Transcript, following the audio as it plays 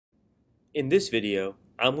In this video,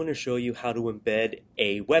 I'm going to show you how to embed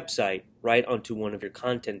a website right onto one of your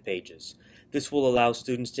content pages. This will allow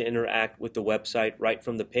students to interact with the website right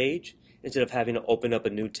from the page instead of having to open up a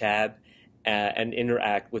new tab and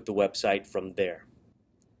interact with the website from there.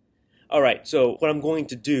 Alright, so what I'm going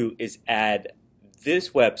to do is add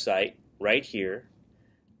this website right here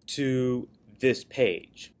to this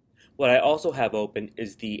page. What I also have open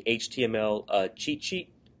is the HTML cheat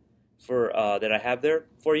sheet for that I have there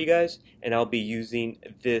for you guys, and I'll be using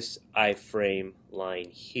this iframe line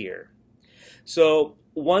here. So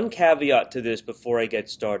one caveat to this before I get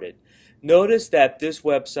started. Notice that this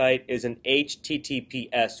website is an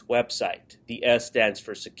HTTPS website. The S stands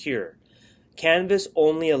for secure. Canvas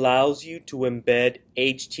only allows you to embed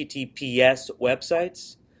HTTPS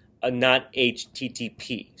websites, not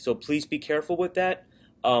HTTP. So please be careful with that.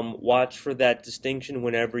 Watch for that distinction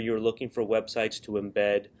whenever you're looking for websites to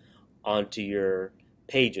embed onto your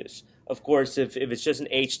pages. Of course, if it's just an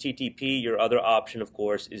HTTP, your other option, of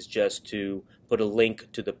course, is just to put a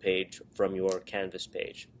link to the page from your Canvas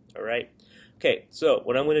page. All right. Okay, so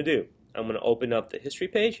what I'm going to do, I'm going to open up the history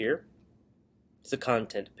page here. It's a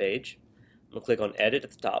content page. I'm going to click on Edit at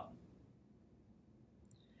the top.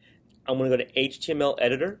 I'm going to go to HTML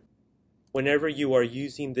Editor. Whenever you are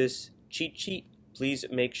using this cheat sheet, please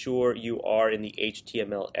make sure you are in the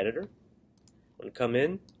HTML Editor. I'm going to come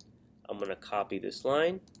in. I'm going to copy this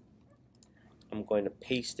line. I'm going to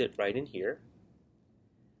paste it right in here.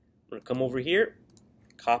 I'm going to come over here,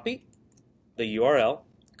 copy the URL,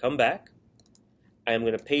 come back. I am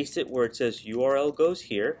going to paste it where it says URL goes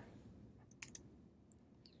here.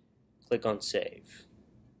 Click on Save.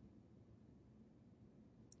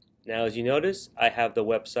 Now, as you notice, I have the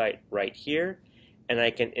website right here, and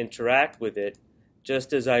I can interact with it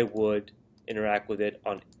just as I would interact with it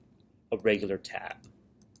on a regular tab.